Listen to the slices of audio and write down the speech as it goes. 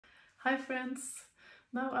Hi friends!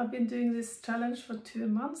 Now I've been doing this challenge for 2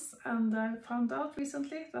 months and I found out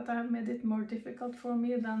recently that I have made it more difficult for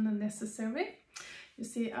me than necessary. You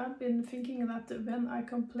see, I've been thinking that when I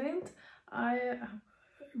complained, I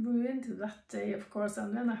ruined that day, of course,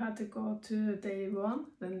 and then I had to go to day one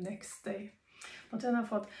the next day. But then I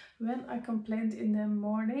thought, when I complained in the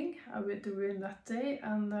morning, I would ruin that day,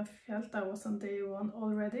 and I felt I was on day one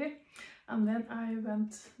already. And then I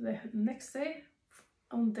went the next day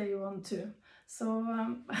on day one too. So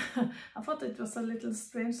I thought it was a little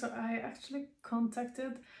strange, so I actually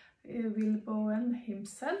contacted Will Bowen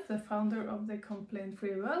himself, the founder of the Complaint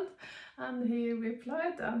Free World, and he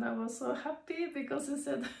replied, and I was so happy because he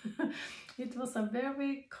said it was a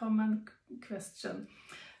very common question.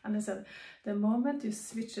 And he said, the moment you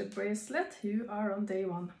switch a bracelet, you are on day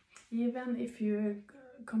one, even if you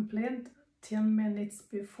complained 10 minutes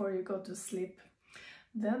before you go to sleep.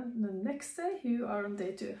 Then the next day you are on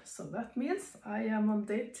day 2. So that means I am on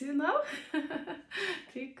day 2 now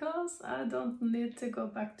because I don't need to go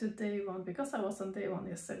back to day 1 because I was on day 1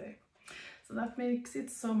 yesterday. So that makes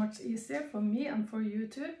it so much easier for me and for you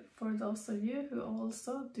too, for those of you who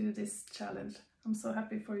also do this challenge. I'm so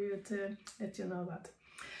happy for you to let you know that.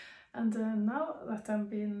 And now that I've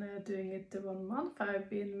been doing it 1 month, I've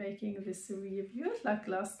been making this review like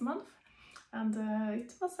last month, and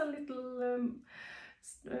it was a little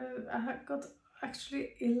I got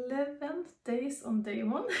actually 11 days on day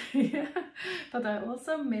 1 yeah. But I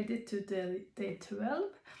also made it to day 12,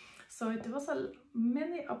 so it was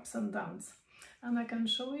many ups and downs, and I can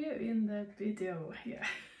show you in the video here.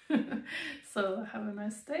 So have a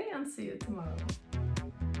nice day and see you tomorrow.